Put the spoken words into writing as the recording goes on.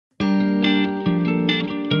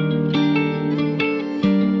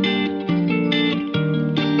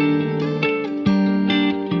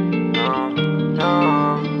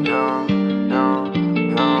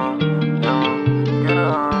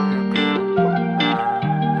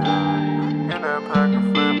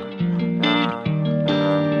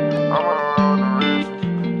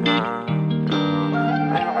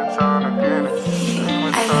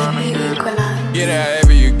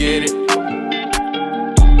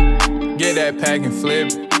that pack and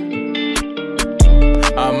flip.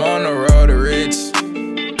 I'm on the road to rich.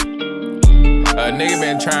 A nigga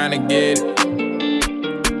been trying to get it.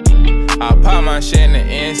 I pop my shit in the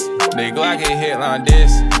ends. They Glock get hit like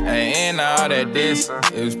this. Ain't all that this.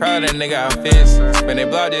 It was probably that nigga I fist. But they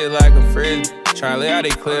blocked it like a fridge. Tryna lay out they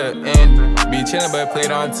clear end. Be chillin' but play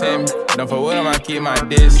don't tempt me. Don't fuck with them, I keep my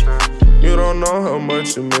diss. You don't know how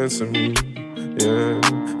much you meant to me, yeah.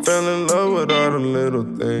 Fell in love with all the little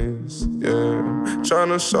things, yeah.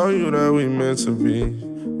 Tryna show you that we meant to be,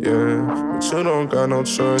 yeah. But you don't got no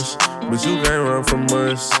choice, but you can't run from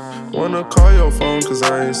us. Wanna call your phone cause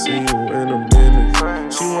I ain't seen you in a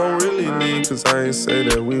minute. She won't really leave cause I ain't say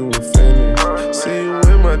that we were finished. See you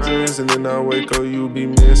in my dreams and then I wake up you be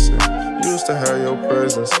missing. Used to have your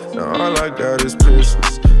presence, now all I got is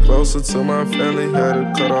pictures. Closer to my family, had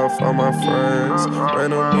to cut off all my friends.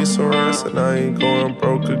 Ran on me some rest and I ain't going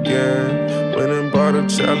broke again. Went and bought a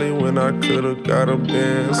Charlie when I could've got a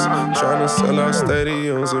Benz. Tryna sell out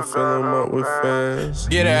stadiums and fill them up with fans.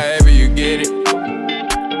 Get it however you get it.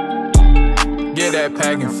 Get that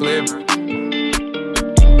pack and flip.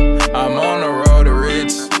 I'm on the road to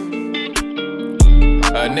rich.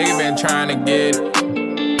 A nigga been trying to get it.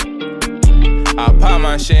 I pop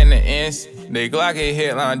my shit in the ends. They Glock get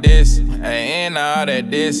hit like this. Ain't all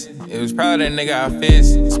that this. It was probably that nigga I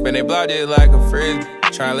fist. But they blocked it like a fridge.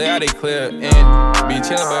 Tryna lay out they clear end. Be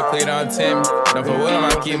chillin' but play don't tempt me. Don't fuck with them,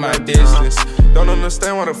 I keep my distance. Don't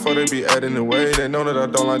understand why the fuck they be acting the way. They know that I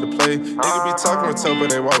don't like to play. Niggas be talking tough, but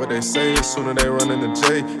they walk what they say. As soon as they run in the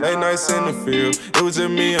J. Late nights in the field, it was just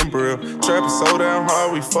me and Bril. Trapping so damn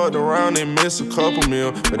hard, we fucked around and missed a couple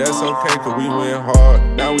meal. But that's okay, cause we went hard.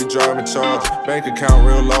 Now we driving charge, bank account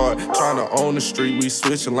real large. Trying to own the street, we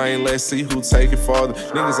switching lane. Let's see who take it farther.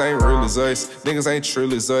 Niggas ain't real as us, niggas ain't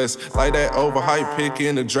trill as us. Like that overhyped pick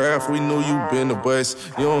in the draft, we knew you been the best.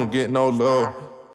 You don't get no love.